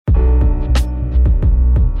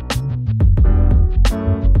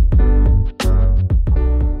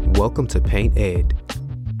Welcome to Paint Ed.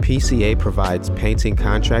 PCA provides painting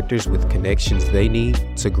contractors with connections they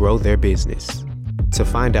need to grow their business. To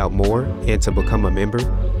find out more and to become a member,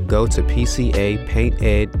 go to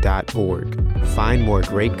pcapainted.org. Find more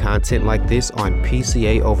great content like this on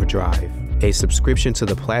PCA Overdrive. A subscription to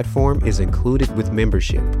the platform is included with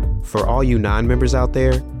membership. For all you non-members out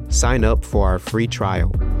there, sign up for our free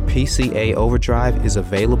trial. PCA Overdrive is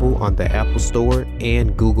available on the Apple Store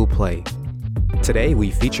and Google Play. Today, we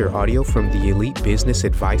feature audio from the Elite Business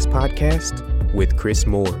Advice Podcast with Chris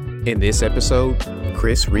Moore. In this episode,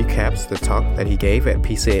 Chris recaps the talk that he gave at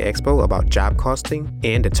PCA Expo about job costing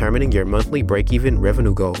and determining your monthly break-even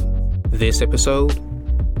revenue goal. This episode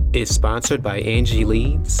is sponsored by Angie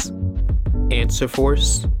Leads,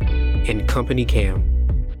 AnswerForce, and Company Cam.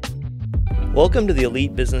 Welcome to the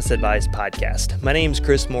Elite Business Advice Podcast. My name is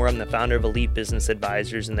Chris Moore. I'm the founder of Elite Business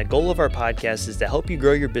Advisors, and the goal of our podcast is to help you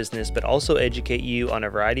grow your business, but also educate you on a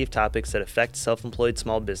variety of topics that affect self-employed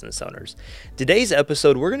small business owners. Today's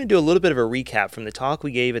episode, we're going to do a little bit of a recap from the talk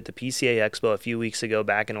we gave at the PCA Expo a few weeks ago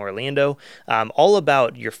back in Orlando, all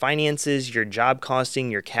about your finances, your job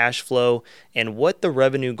costing, your cash flow, and what the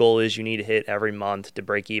revenue goal is you need to hit every month to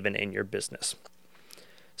break even in your business.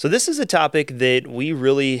 So this is a topic that we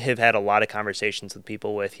really have had a lot of conversations with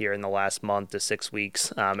people with here in the last month to 6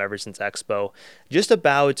 weeks, ever since Expo, just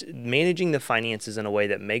about managing the finances in a way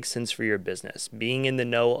that makes sense for your business, being in the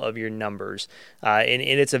know of your numbers. And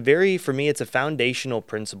it's for me, it's a foundational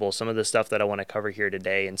principle, some of the stuff that I want to cover here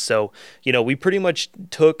today. And so, we pretty much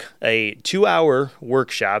took a 2-hour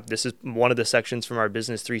workshop. This is one of the sections from our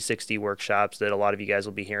Business 360 workshops that a lot of you guys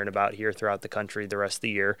will be hearing about here throughout the country the rest of the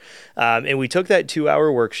year. And we took that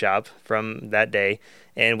 2-hour workshop from that day,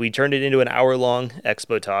 and we turned it into an hour-long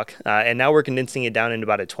Expo talk, and now we're condensing it down into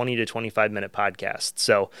about a 20 to 25-minute podcast.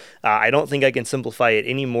 So I don't think I can simplify it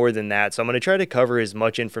any more than that, so I'm going to try to cover as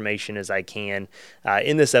much information as I can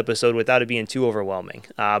in this episode without it being too overwhelming.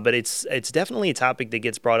 But it's definitely a topic that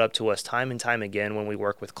gets brought up to us time and time again when we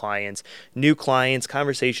work with clients, new clients,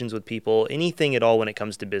 conversations with people, anything at all when it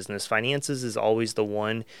comes to business. Finances is always the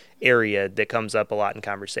one area that comes up a lot in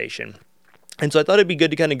conversation. And so I thought it'd be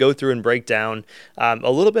good to kind of go through and break down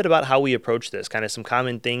a little bit about how we approach this, kind of some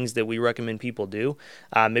common things that we recommend people do,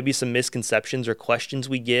 maybe some misconceptions or questions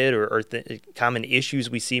we get or common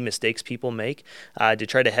issues we see, mistakes people make, to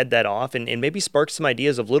try to head that off and maybe spark some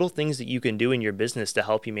ideas of little things that you can do in your business to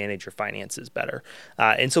help you manage your finances better.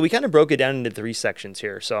 And so we kind of broke it down into 3 sections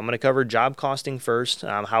here. So I'm going to cover job costing first,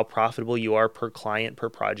 how profitable you are per client, per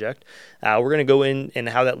project. We're going to go in and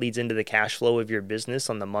how that leads into the cash flow of your business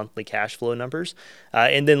on the monthly cash flow numbers.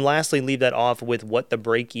 And then lastly, leave that off with what the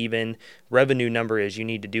break-even revenue number is you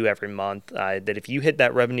need to do every month. That if you hit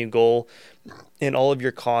that revenue goal and all of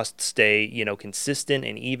your costs stay, consistent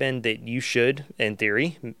and even, that you should, in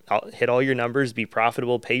theory, hit all your numbers, be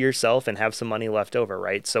profitable, pay yourself, and have some money left over,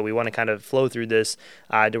 right? So we want to kind of flow through this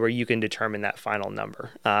to where you can determine that final number.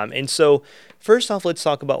 And so first off, let's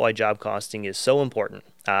talk about why job costing is so important.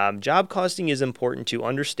 Job costing is important to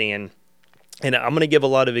understand. And I'm going to give a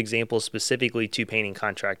lot of examples specifically to painting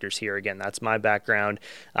contractors here. Again, that's my background.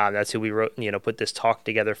 That's who we put this talk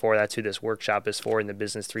together for. That's who this workshop is for in the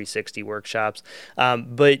Business 360 workshops.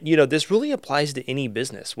 But this really applies to any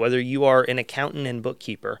business, whether you are an accountant and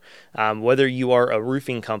bookkeeper, whether you are a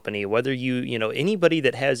roofing company, whether anybody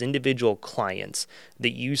that has individual clients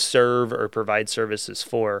that you serve or provide services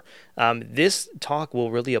for. This talk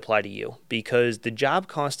will really apply to you because the job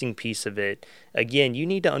costing piece of it, again, you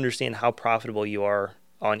need to understand how profitable you are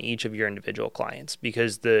on each of your individual clients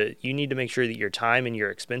because you need to make sure that your time and your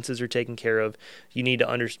expenses are taken care of. You need to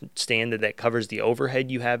understand that covers the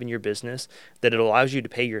overhead you have in your business, that it allows you to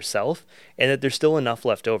pay yourself, and that there's still enough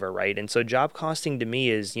left over, right? And so job costing to me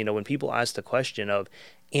is, when people ask the question of,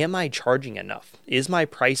 am I charging enough? Is my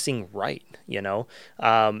pricing right?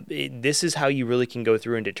 This is how you really can go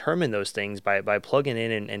through and determine those things by plugging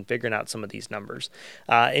in and figuring out some of these numbers.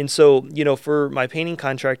 And so, for my painting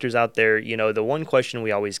contractors out there, the one question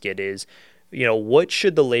we always get is, what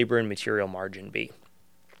should the labor and material margin be?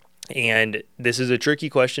 And this is a tricky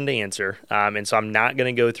question to answer. And so I'm not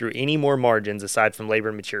going to go through any more margins aside from labor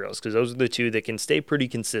and materials because those are the two that can stay pretty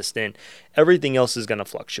consistent. Everything else is going to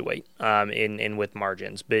fluctuate in with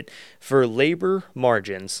margins. But for labor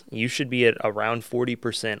margins, you should be at around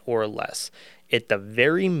 40% or less. At the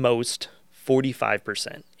very most,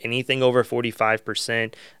 45%. anything over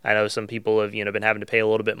 45%. I know some people have, been having to pay a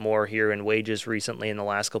little bit more here in wages recently in the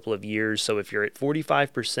last couple of years. So if you're at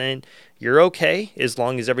 45%, you're okay as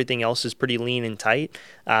long as everything else is pretty lean and tight.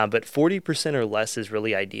 But 40% or less is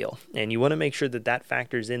really ideal. And you want to make sure that that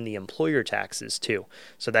factors in the employer taxes too.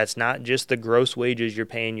 So that's not just the gross wages you're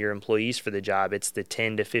paying your employees for the job. It's the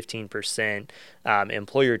 10 to 15%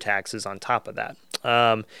 employer taxes on top of that.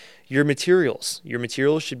 Your materials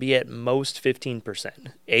should be at most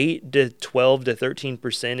 15%. 8 to 12 to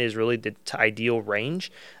 13% is really the ideal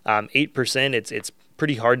range. 8%, it's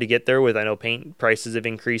pretty hard to get there with, I know paint prices have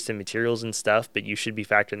increased and materials and stuff, but you should be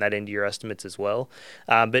factoring that into your estimates as well.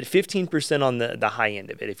 But 15% on the high end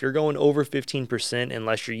of it. If you're going over 15%,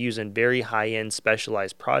 unless you're using very high-end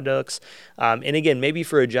specialized products, and again, maybe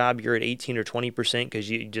for a job you're at 18 or 20% because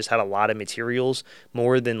you just had a lot of materials,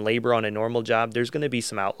 more than labor on a normal job, there's going to be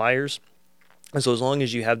some outliers. And so as long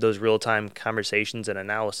as you have those real-time conversations and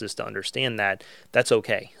analysis to understand that, that's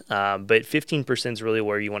okay. But 15% is really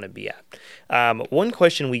where you want to be at. One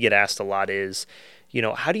question we get asked a lot is,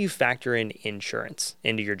 how do you factor in insurance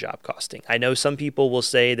into your job costing? I know some people will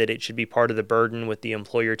say that it should be part of the burden with the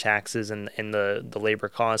employer taxes and the labor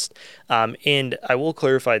cost. And I will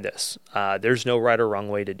clarify this. There's no right or wrong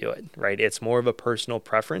way to do it, right? It's more of a personal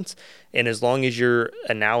preference. And as long as your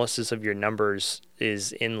analysis of your numbers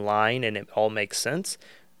is in line and it all makes sense,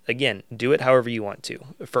 again, do it however you want to.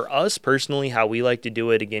 For us personally, how we like to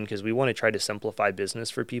do it, again, because we want to try to simplify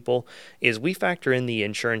business for people, is we factor in the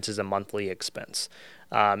insurance as a monthly expense.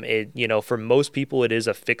 For most people, it is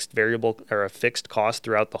a fixed variable or a fixed cost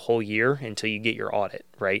throughout the whole year until you get your audit,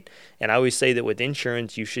 right? And I always say that with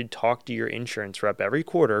insurance, you should talk to your insurance rep every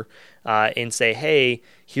quarter and say, hey,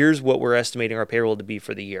 here's what we're estimating our payroll to be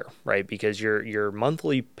for the year, right? Because your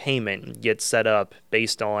monthly payment gets set up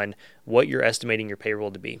based on what you're estimating your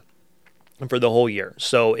payroll to be for the whole year.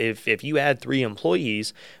 So if you add 3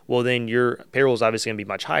 employees, well, then your payroll is obviously going to be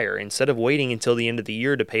much higher. Instead of waiting until the end of the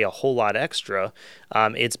year to pay a whole lot extra,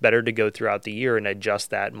 it's better to go throughout the year and adjust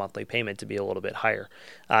that monthly payment to be a little bit higher.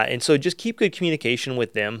 And so just keep good communication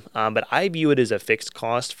with them. But I view it as a fixed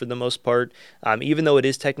cost for the most part. Even though it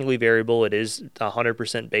is technically variable, it is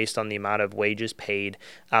 100% based on the amount of wages paid.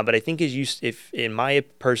 But I think if in my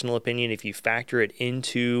personal opinion, if you factor it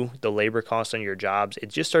into the labor costs on your jobs, it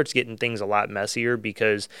just starts getting things a lot messier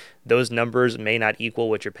because those numbers may not equal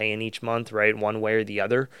what you're paying each month, right? One way or the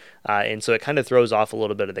other. And so it kind of throws off a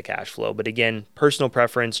little bit of the cash flow. But again, personal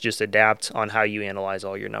preference, just adapt on how you analyze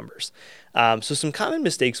all your numbers. So some common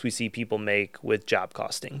mistakes we see people make with job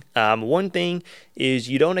costing. One thing is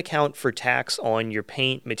you don't account for tax on your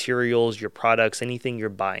paint, materials, your products, anything you're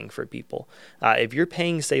buying for people. If you're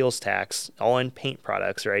paying sales tax on paint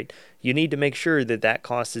products, right, you need to make sure that that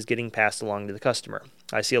cost is getting passed along to the customer.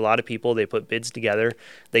 I see a lot of people, they put bids together,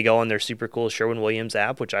 they go on their super cool Sherwin-Williams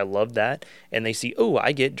app, which I love that, and they see, oh,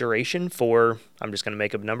 I get duration for, I'm just going to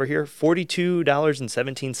make up a number here,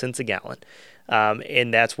 $42.17 a gallon.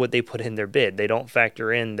 And that's what they put in their bid. They don't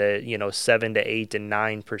factor in the 7 to 8 to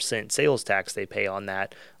 9% sales tax they pay on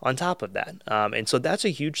that on top of that. And so that's a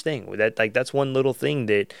huge thing. That's one little thing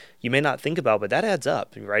that you may not think about, but that adds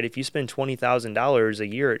up, right? If you spend $20,000 a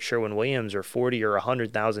year at Sherwin-Williams or $40,000 or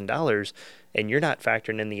 $100,000 and you're not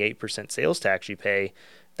factoring in the 8% sales tax you pay,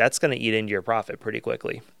 that's going to eat into your profit pretty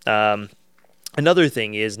quickly. Another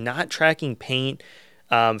thing is not tracking paint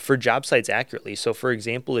for job sites accurately. So for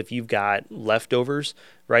example, if you've got leftovers,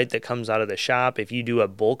 right, that comes out of the shop, if you do a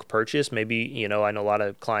bulk purchase, maybe, I know a lot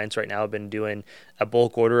of clients right now have been doing a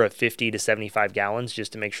bulk order of 50 to 75 gallons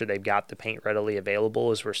just to make sure they've got the paint readily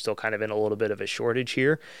available as we're still kind of in a little bit of a shortage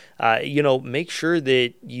here. Make sure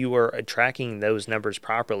that you are tracking those numbers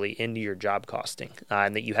properly into your job costing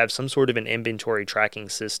and that you have some sort of an inventory tracking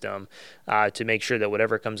system to make sure that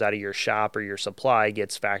whatever comes out of your shop or your supply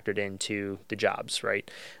gets factored into the jobs, right?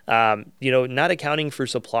 Not accounting for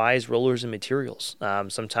supplies, rollers, and materials.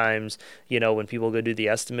 Sometimes, when people go do the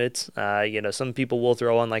estimates, some people will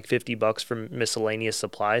throw on like $50 for miscellaneous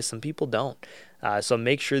supplies. Some people don't. So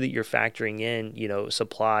make sure that you're factoring in,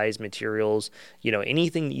 supplies, materials,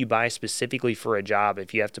 anything that you buy specifically for a job.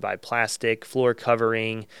 If you have to buy plastic, floor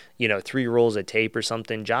covering, 3 rolls of tape or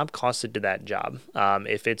something, job costed to that job.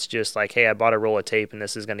 If it's just like, hey, I bought a roll of tape and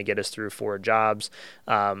this is going to get us through 4 jobs,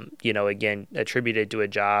 again, attribute it to a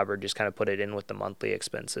job or just kind of put it in with the monthly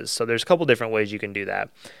expenses. So there's a couple different ways you can do that.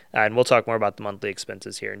 And we'll talk more about the monthly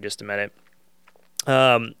expenses here in just a minute.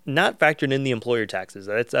 Not factored in the employer taxes.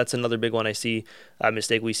 That's another big one I see,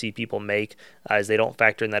 mistake we see people make, is they don't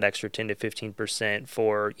factor in that extra 10 to 15%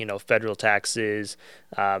 for, federal taxes,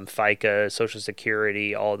 FICA, Social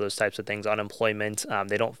Security, all of those types of things, unemployment.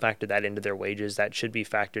 They don't factor that into their wages. That should be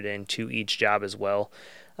factored into each job as well.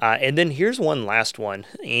 And then here's one last one.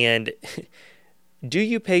 And do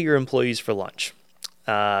you pay your employees for lunch?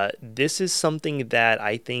 This is something that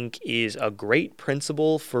I think is a great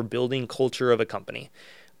principle for building culture of a company,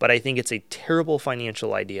 but I think it's a terrible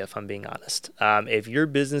financial idea, if I'm being honest. If your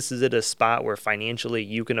business is at a spot where financially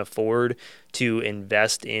you can afford to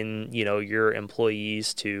invest in, your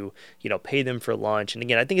employees to, pay them for lunch. And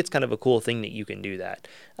again, I think it's kind of a cool thing that you can do that.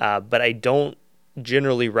 But I don't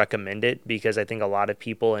generally recommend it because I think a lot of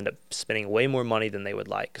people end up spending way more money than they would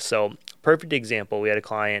like. So perfect example, we had a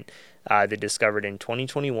client that discovered in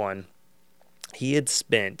 2021, he had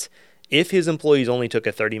spent, if his employees only took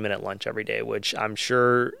a 30-minute lunch every day, which I'm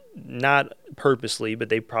sure not purposely, but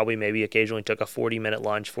they probably maybe occasionally took a 40-minute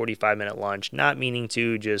lunch, 45-minute lunch, not meaning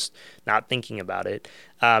to, just not thinking about it.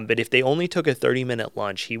 But if they only took a 30-minute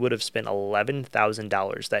lunch, he would have spent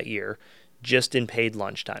 $11,000 that year just in paid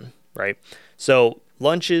lunchtime, right? So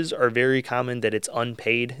lunches are very common that it's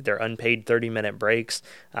unpaid. They're unpaid 30-minute breaks.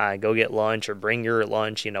 Go get lunch or bring your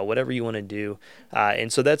lunch, whatever you want to do.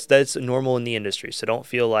 And so that's normal in the industry. So don't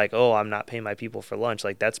feel like, oh, I'm not paying my people for lunch.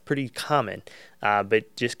 Like that's pretty common.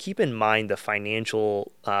 But just keep in mind the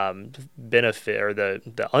financial benefit, or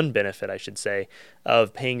the unbenefit, I should say,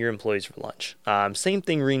 of paying your employees for lunch. Same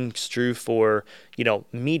thing rings true for,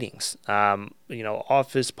 meetings,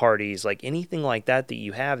 office parties, like anything like that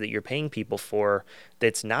you have that you're paying people for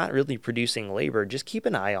that's not really producing labor. Just keep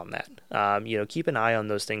an eye on that. Keep an eye on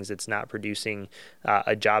those things that's not producing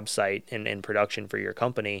a job site and production for your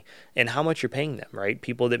company, and how much you're paying them, right?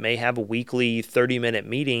 People that may have weekly 30-minute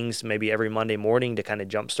meetings, maybe every Monday morning to kind of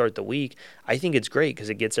jumpstart the week. I think it's great because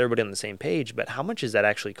it gets everybody on the same page, but how much is that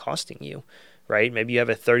actually costing you? Right? Maybe you have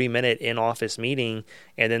a 30-minute in-office meeting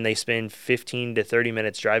and then they spend 15 to 30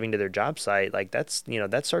 minutes driving to their job site. Like that's,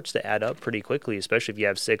 that starts to add up pretty quickly, especially if you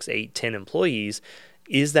have 6, 8, 10 employees.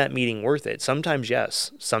 Is that meeting worth it? Sometimes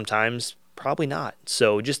yes, sometimes probably not.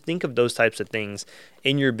 So just think of those types of things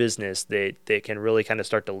in your business that can really kind of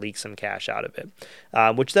start to leak some cash out of it,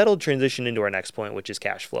 which that'll transition into our next point, which is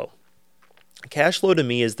cash flow. Cash flow to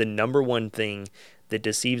me is the number one thing that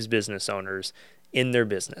deceives business owners in their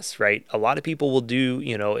business, right? A lot of people will do,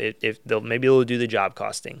 if they'll do the job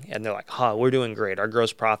costing and they're like, we're doing great. Our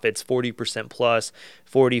gross profit's 40% plus,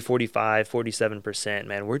 40, 45, 47%,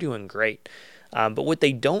 man, we're doing great. But what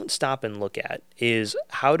they don't stop and look at is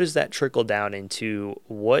how does that trickle down into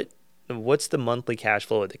what's the monthly cash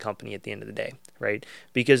flow of the company at the end of the day, right?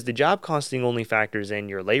 Because the job costing only factors in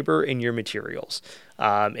your labor and your materials.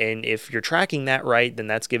 And if you're tracking that right, then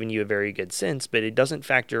that's giving you a very good sense, but it doesn't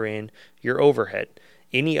factor in your overhead,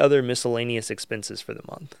 any other miscellaneous expenses for the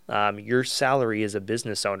month, your salary as a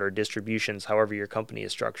business owner, distributions, however your company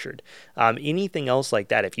is structured, anything else like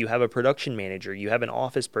that. If you have a production manager, you have an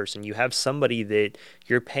office person, you have somebody that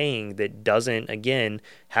you're paying that doesn't, again,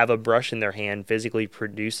 have a brush in their hand physically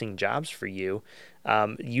producing jobs for you,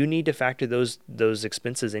 you need to factor those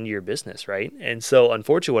expenses into your business, right? And so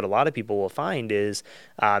unfortunately, what a lot of people will find is,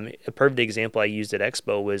 a perfect example I used at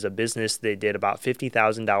Expo was a business that did about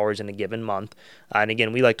 $50,000 in a given month. And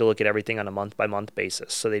again, we like to look at everything on a month-by-month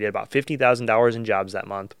basis. So they did about $50,000 in jobs that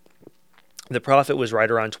month. The profit was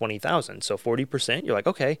right around $20,000. So 40%, you're like,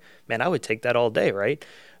 okay, man, I would take that all day, right?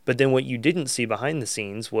 But then what you didn't see behind the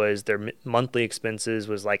scenes was their monthly expenses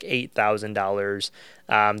was like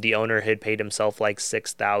 $8,000. The owner had paid himself like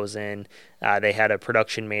 $6,000. They had a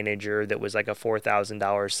production manager that was like a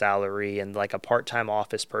 $4,000 salary and like a part-time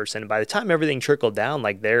office person. By the time everything trickled down,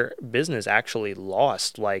 like their business actually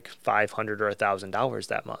lost like $500 or $1,000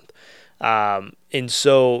 that month. And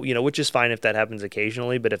so, which is fine if that happens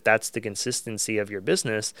occasionally, but if that's the consistency of your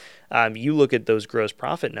business, you look at those gross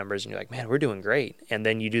profit numbers and you're like, man, we're doing great. And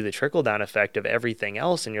then you do the trickle down effect of everything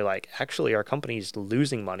else. And you're like, actually, our company's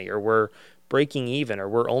losing money, or we're breaking even, or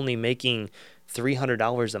we're only making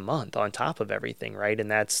 $300 a month on top of everything, right? And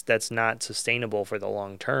that's not sustainable for the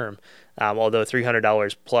long term. Although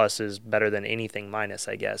 $300 plus is better than anything minus,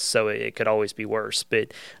 I guess. So it could always be worse.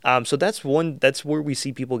 But so that's where we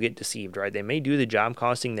see people get deceived, right? They may do the job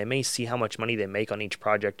costing, they may see how much money they make on each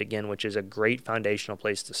project again, which is a great foundational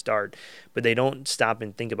place to start, but they don't stop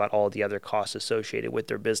and think about all the other costs associated with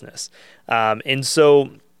their business. And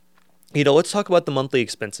so let's talk about the monthly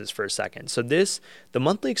expenses for a second. So the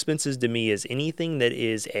monthly expenses to me is anything that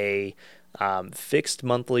is a fixed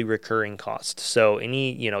monthly recurring costs. So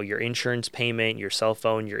any, your insurance payment, your cell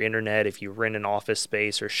phone, your internet, if you rent an office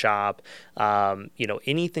space or shop,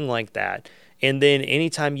 anything like that. And then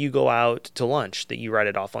anytime you go out to lunch, that you write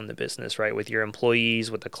it off on the business, right? With your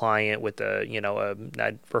employees, with the client, with a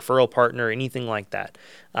referral partner, anything like that.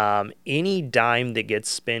 Any dime that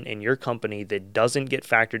gets spent in your company that doesn't get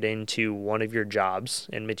factored into one of your jobs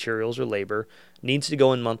and materials or labor needs to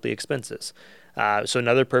go in monthly expenses. So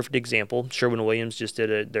another perfect example, Sherwin-Williams just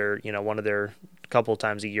did one of their couple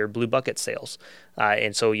times a year blue bucket sales.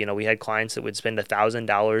 And so, we had clients that would spend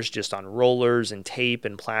 $1,000 just on rollers and tape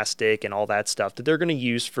and plastic and all that stuff that they're going to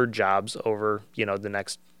use for jobs over, the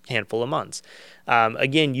next handful of months.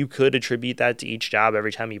 Again, you could attribute that to each job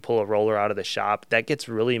every time you pull a roller out of the shop. That gets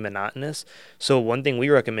really monotonous. So one thing we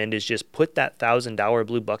recommend is just put that $1,000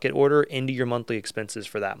 blue bucket order into your monthly expenses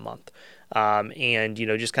for that month. And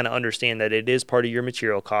just kind of understand that it is part of your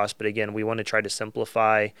material cost. But again, we want to try to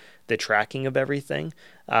simplify the tracking of everything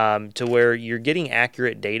to where you're getting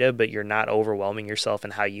accurate data, but you're not overwhelming yourself in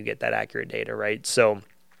how you get that accurate data, right? So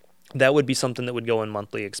that would be something that would go in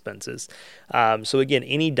monthly expenses. So again,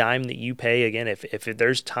 any dime that you pay, again, if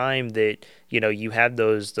there's time that, you have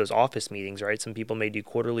those office meetings, right? Some people may do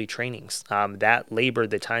quarterly trainings. That labor,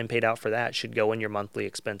 the time paid out for that should go in your monthly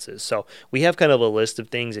expenses. So we have kind of a list of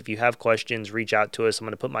things. If you have questions, reach out to us. I'm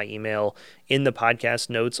going to put my email in the podcast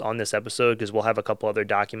notes on this episode because we'll have a couple other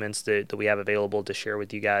documents that we have available to share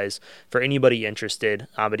with you guys for anybody interested.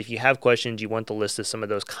 But if you have questions, you want the list of some of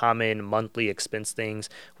those common monthly expense things,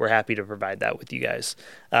 we're happy to provide that with you guys.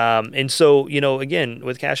 And so, again,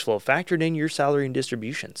 with cash flow, factored in your salary and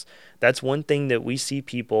distributions. That's one thing that we see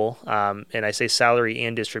people, and I say salary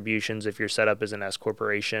and distributions if you're set up as an S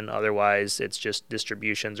corporation. Otherwise, it's just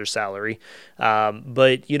distributions or salary.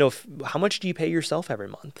 But, how much do you pay yourself every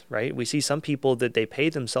month, right? We see some people that they pay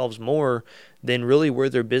themselves more than really where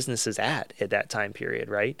their business is at that time period,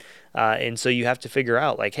 right? And so you have to figure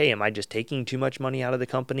out, like, hey, am I just taking too much money out of the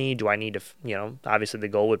company? Do I need to, obviously the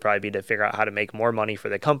goal would probably be to figure out how to make more money for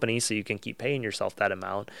the company so you can keep paying yourself that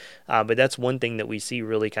amount. But that's one thing that we see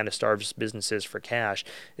really kind of starves businesses for cash,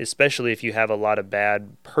 especially if you have a lot of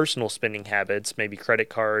bad personal spending habits, maybe credit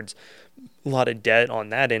cards, a lot of debt on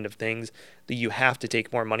that end of things, that you have to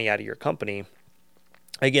take more money out of your company.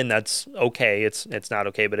 Again, that's okay. It's not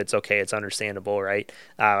okay, but it's okay. It's understandable, right?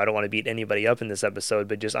 I don't want to beat anybody up in this episode,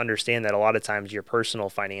 but just understand that a lot of times your personal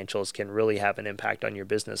financials can really have an impact on your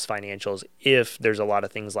business financials if there's a lot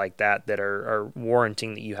of things like that are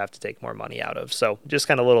warranting that you have to take more money out of. So just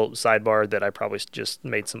kind of a little sidebar that I probably just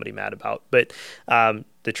made somebody mad about. But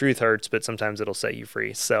the truth hurts, but sometimes it'll set you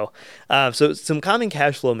free. So some common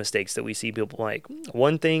cash flow mistakes that we see people make.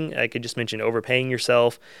 One thing I could just mention, overpaying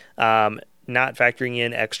yourself. Not factoring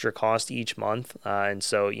in extra cost each month. And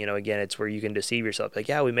so, again, it's where you can deceive yourself. Like,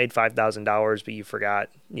 yeah, we made $5,000, but you forgot,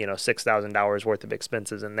 $6,000 worth of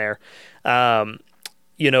expenses in there. Another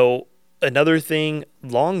thing,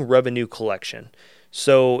 long revenue collection.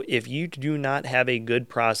 So if you do not have a good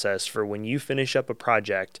process for when you finish up a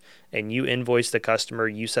project and you invoice the customer,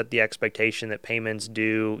 you set the expectation that payments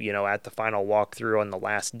due, at the final walkthrough on the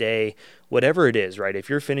last day, whatever it is, right? If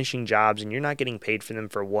you're finishing jobs and you're not getting paid for them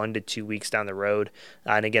for 1 to 2 weeks down the road,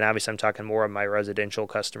 and again, obviously I'm talking more of my residential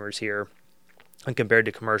customers here and compared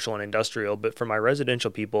to commercial and industrial, but for my residential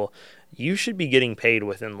people, you should be getting paid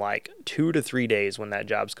within like 2 to 3 days when that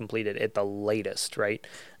job's completed at the latest, right?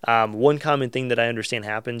 One common thing that I understand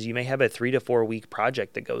happens, you may have a 3 to 4 week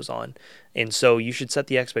project that goes on. And so you should set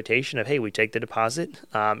the expectation of, hey, we take the deposit.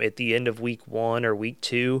 At the end of week 1 or week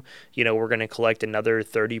 2, we're going to collect another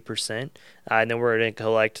 30%. And then we're going to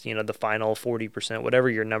collect, the final 40%, whatever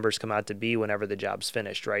your numbers come out to be whenever the job's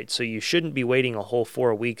finished, right? So you shouldn't be waiting a whole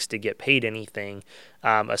 4 weeks to get paid anything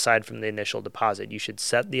aside from the initial deposit. You should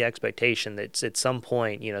set the expectation that at some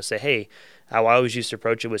point, say, hey, how I always used to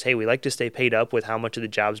approach it was, hey, we like to stay paid up with how much of the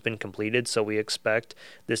job's been completed, so we expect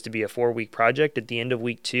this to be a 4-week project. At the end of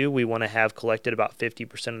week 2, we want to have collected about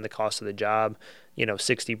 50% of the cost of the job,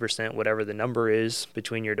 60%, whatever the number is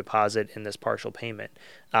between your deposit and this partial payment.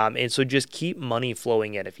 And so just keep money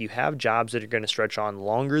flowing in. If you have jobs that are going to stretch on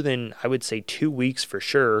longer than, I would say, 2 weeks for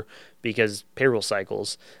sure, because payroll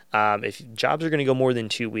cycles, if jobs are going to go more than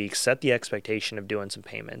 2 weeks, set the expectation of doing some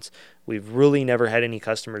payments. We've really never had any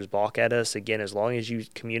customers balk at us. Again, as long as you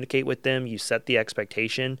communicate with them, you set the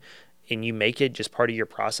expectation, and you make it just part of your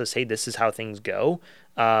process, hey, this is how things go,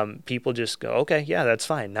 people just go, okay, yeah, that's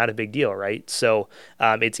fine. Not a big deal, right? So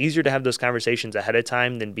it's easier to have those conversations ahead of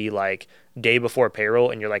time than be like day before payroll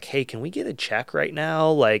and you're like, hey, can we get a check right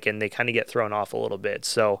now? And they kind of get thrown off a little bit.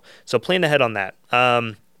 So plan ahead on that.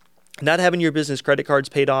 Not having your business credit cards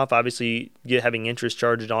paid off, obviously having interest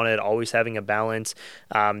charged on it, always having a balance,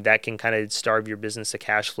 that can kind of starve your business to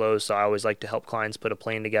cash flow. So I always like to help clients put a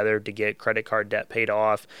plan together to get credit card debt paid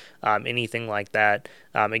off, anything like that.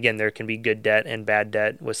 Again, there can be good debt and bad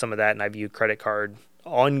debt with some of that, and I view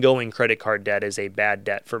ongoing credit card debt is a bad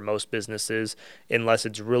debt for most businesses unless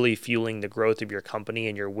it's really fueling the growth of your company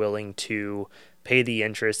and you're willing to pay the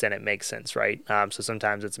interest and it makes sense, right? So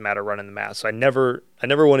sometimes it's a matter of running the math. So I never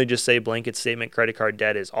want to just say blanket statement credit card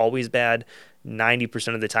debt is always bad.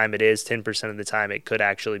 90% of the time it is. 10% of the time it could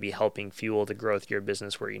actually be helping fuel the growth of your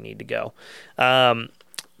business where you need to go.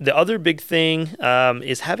 The other big thing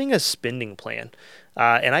is having a spending plan.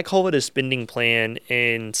 And I call it a spending plan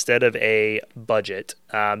instead of a budget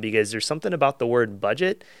because there's something about the word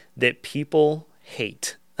budget that people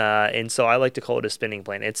hate. And so I like to call it a spending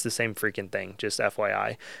plan. It's the same freaking thing, just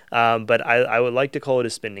FYI. But I would like to call it a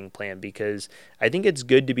spending plan because I think it's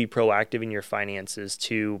good to be proactive in your finances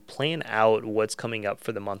to plan out what's coming up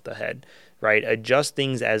for the month ahead, right? Adjust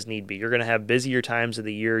things as need be. You're going to have busier times of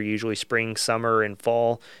the year, usually spring, summer, and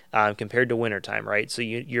fall compared to wintertime, right? So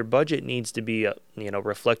your budget needs to be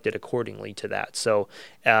reflected accordingly to that. So,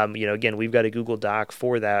 again, we've got a Google Doc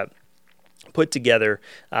for that put together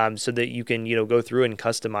so that you can go through and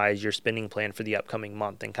customize your spending plan for the upcoming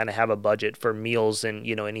month and kind of have a budget for meals and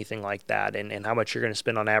anything like that and how much you're going to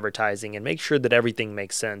spend on advertising and make sure that everything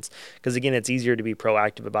makes sense because again it's easier to be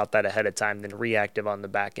proactive about that ahead of time than reactive on the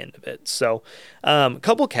back end of it. So a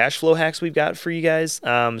couple cash flow hacks we've got for you guys.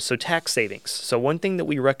 So tax savings. So one thing that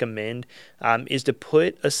we recommend is to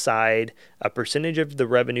put aside a percentage of the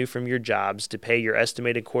revenue from your jobs to pay your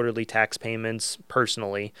estimated quarterly tax payments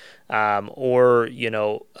personally, or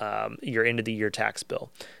your end of the year tax bill.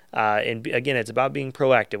 And again, it's about being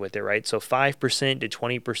proactive with it, right? So 5% to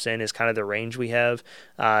 20% is kind of the range we have.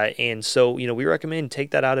 And so, we recommend take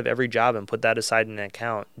that out of every job and put that aside in an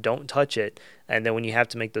account. Don't touch it. And then when you have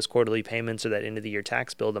to make those quarterly payments or that end of the year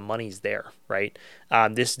tax bill, the money's there, right?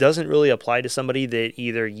 This doesn't really apply to somebody that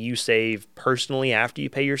either you save personally after you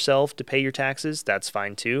pay yourself to pay your taxes. That's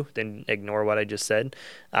fine too. Then ignore what I just said.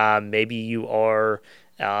 Maybe you are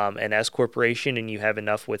an S corporation and you have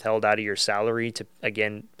enough withheld out of your salary to,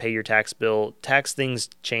 again, pay your tax bill. Tax things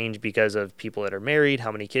change because of people that are married,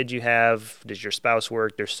 how many kids you have, does your spouse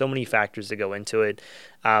work? There's so many factors that go into it.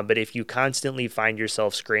 But if you constantly find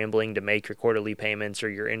yourself scrambling to make your quarterly payments or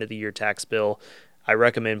your end of the year tax bill, I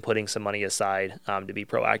recommend putting some money aside to be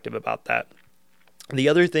proactive about that. The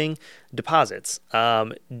other thing, deposits.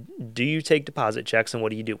 Do you take deposit checks and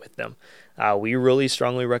what do you do with them? We really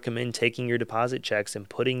strongly recommend taking your deposit checks and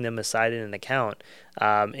putting them aside in an account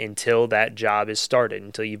until that job is started,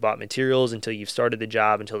 until you've bought materials, until you've started the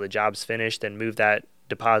job, until the job's finished, then move that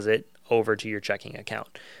deposit over to your checking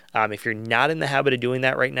account. If you're not in the habit of doing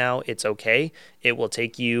that right now, it's okay. It will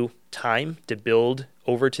take you time to build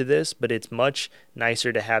over to this, but it's much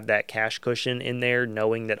nicer to have that cash cushion in there,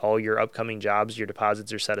 knowing that all your upcoming jobs, your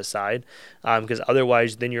deposits are set aside, because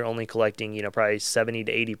otherwise then you're only collecting, probably 70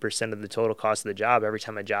 to 80% of the total cost of the job every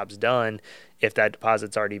time a job's done, if that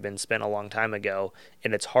deposit's already been spent a long time ago,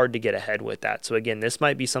 and it's hard to get ahead with that. So again, this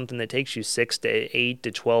might be something that takes you 6 to 8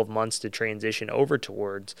 to 12 months to transition over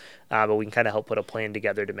towards, but we can kind of help put a plan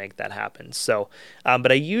together to make that happen. So,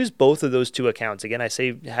 but I use both of those two accounts. Again, I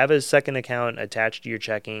say have a second account attached to your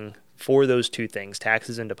checking for those two things,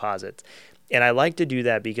 taxes and deposits. And I like to do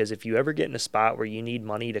that because if you ever get in a spot where you need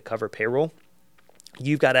money to cover payroll,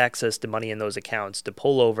 you've got access to money in those accounts to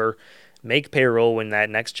pull over, make payroll. When that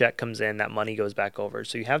next check comes in, that money goes back over.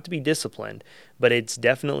 So you have to be disciplined, but it's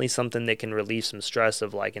definitely something that can relieve some stress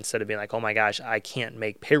of, like, instead of being like, oh my gosh, I can't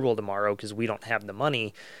make payroll tomorrow because we don't have the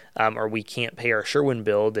money, or we can't pay our Sherwin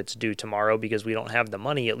bill that's due tomorrow because we don't have the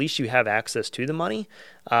money. At least you have access to the money.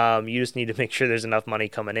 You just need to make sure there's enough money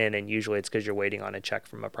coming in, and usually it's because you're waiting on a check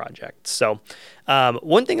from a project. So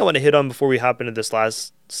one thing I want to hit on before we hop into this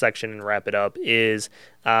last section and wrap it up is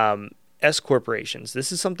S corporations.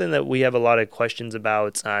 This is something that we have a lot of questions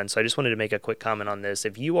about, and so I just wanted to make a quick comment on this.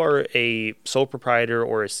 If you are a sole proprietor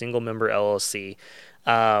or a single member LLC,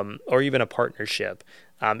 or even a partnership,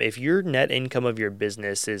 if your net income of your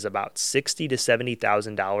business is about $60,000 to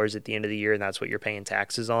 $70,000 at the end of the year, and that's what you're paying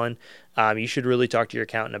taxes on, you should really talk to your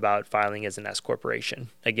accountant about filing as an S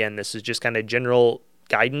corporation. Again, this is just kind of general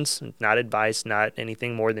guidance, not advice, not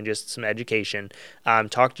anything more than just some education,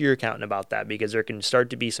 talk to your accountant about that, because there can start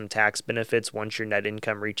to be some tax benefits once your net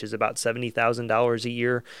income reaches about $70,000 a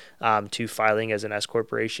year to filing as an S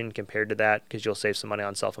corporation compared to that, because you'll save some money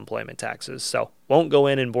on self-employment taxes. So won't go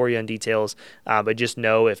in and bore you on details, but just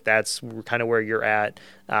know if that's kind of where you're at,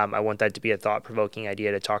 I want that to be a thought-provoking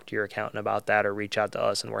idea to talk to your accountant about that, or reach out to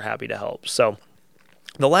us and we're happy to help. So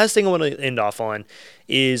the last thing I want to end off on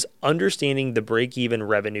is understanding the break-even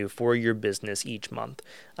revenue for your business each month.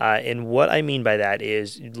 And what I mean by that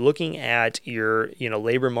is looking at your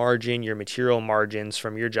labor margin, your material margins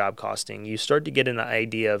from your job costing. You start to get an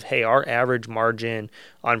idea of, hey, our average margin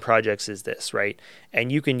on projects is this, right?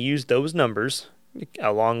 And you can use those numbers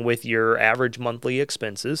along with your average monthly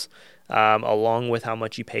expenses, along with how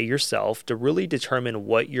much you pay yourself, to really determine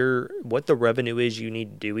what the revenue is you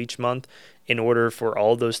need to do each month in order for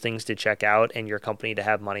all those things to check out and your company to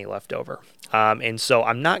have money left over. And so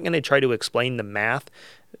I'm not going to try to explain the math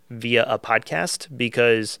via a podcast,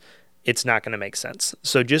 because it's not going to make sense.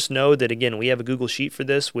 So just know that, again, we have a Google Sheet for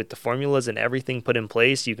this with the formulas and everything put in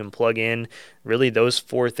place. You can plug in really those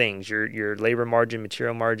four things: your labor margin,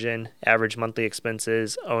 material margin, average monthly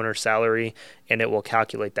expenses, owner salary, and it will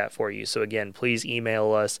calculate that for you. So again, please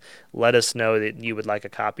email us, let us know that you would like a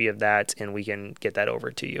copy of that, and we can get that over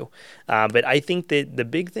to you. But I think that the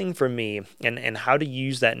big thing for me and how to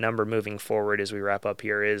use that number moving forward as we wrap up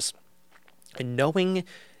here is knowing,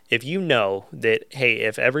 if you know that, hey,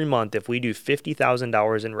 if every month, if we do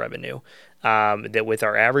 $50,000 in revenue, that with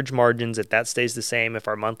our average margins, if that stays the same, if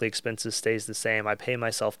our monthly expenses stays the same, I pay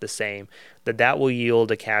myself the same, that will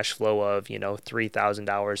yield a cash flow of, $3,000,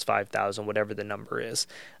 $5,000, whatever the number is.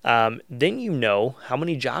 Then you know how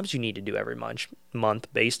many jobs you need to do every month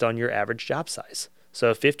based on your average job size. So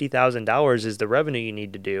if $50,000 is the revenue you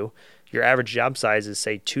need to do, your average job size is,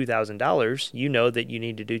 say, $2,000, you know that you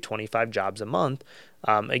need to do 25 jobs a month,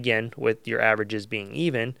 again, with your averages being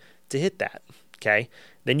even, to hit that, okay?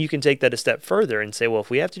 Then you can take that a step further and say, well, if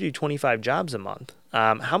we have to do 25 jobs a month,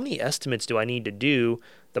 how many estimates do I need to do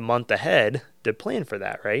the month ahead to plan for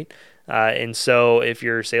that, right? And so if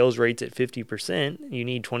your sales rate's at 50%, you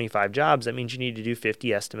need 25 jobs, that means you need to do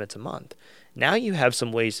 50 estimates a month. Now you have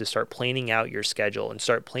some ways to start planning out your schedule and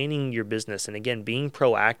start planning your business, and again, being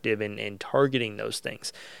proactive and targeting those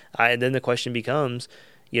things. And then the question becomes,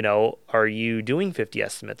 are you doing 50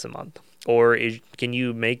 estimates a month? Or can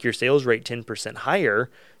you make your sales rate 10% higher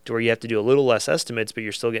to where you have to do a little less estimates, but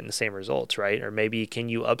you're still getting the same results, right? Or maybe can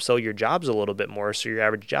you upsell your jobs a little bit more so your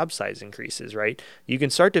average job size increases, right? You can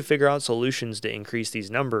start to figure out solutions to increase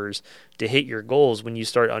these numbers to hit your goals when you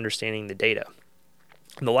start understanding the data.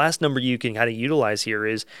 And the last number you can kind of utilize here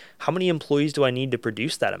is, how many employees do I need to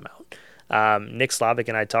produce that amount? Nick Slavic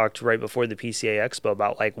and I talked right before the PCA Expo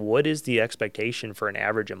about what is the expectation for an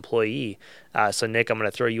average employee. So Nick, I'm going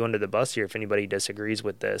to throw you under the bus here if anybody disagrees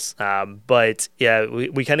with this. But yeah,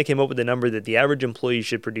 we kind of came up with the number that the average employee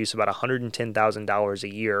should produce about $110,000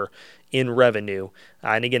 a year in revenue.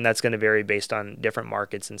 And again, that's going to vary based on different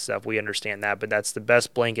markets and stuff. We understand that, but that's the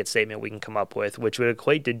best blanket statement we can come up with, which would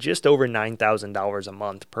equate to just over $9,000 a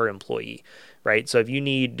month per employee, right? So if you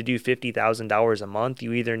need to do $50,000 a month,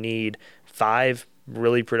 you either need 5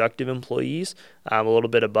 really productive employees, a little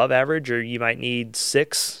bit above average, or you might need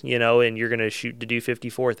 6, and you're going to shoot to do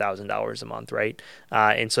 $54,000 a month, right?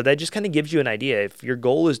 And so that just kind of gives you an idea. If your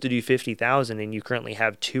goal is to do $50,000 and you currently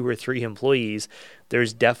have 2 or 3 employees,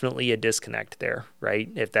 there's definitely a disconnect there, right?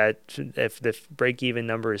 If the break-even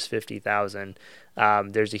number is $50,000,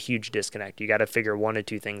 there's a huge disconnect. You got to figure one of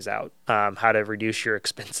two things out: how to reduce your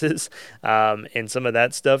expenses, and some of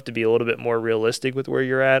that stuff to be a little bit more realistic with where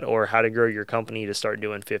you're at, or how to grow your company to start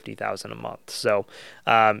doing $50,000 a month. So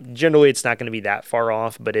generally, it's not going to be that far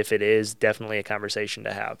off, but if it is, definitely a conversation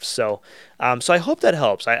to have. So I hope that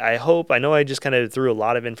helps. I know I just kind of threw a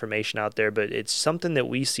lot of information out there, but it's something that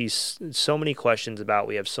we see so many questions about.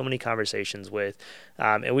 We have so many conversations with,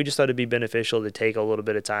 and we just thought it'd be beneficial to take a little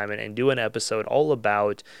bit of time and do an episode all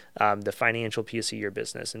about the financial piece of your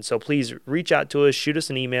business. And so please reach out to us, shoot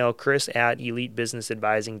us an email,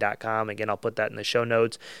 chris@elitebusinessadvising.com. Again, I'll put that in the show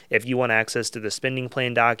notes. If you want access to the spending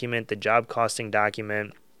plan document, the job costing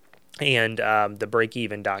document, and the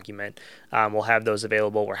break-even document, we'll have those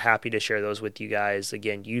available. We're happy to share those with you guys.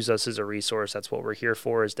 Again, use us as a resource. That's what we're here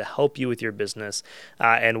for, is to help you with your business.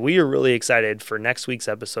 And we are really excited for next week's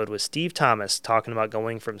episode with Steve Thomas, talking about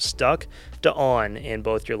going from stuck to on in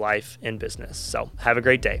both your life and business. So have a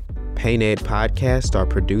great day. Paint Ed podcasts are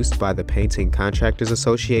produced by the Painting Contractors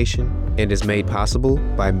Association and is made possible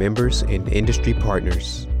by members and industry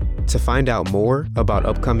partners. To find out more about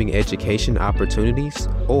upcoming education opportunities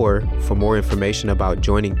or for more information about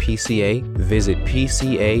joining PCA, visit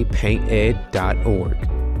pcapainted.org.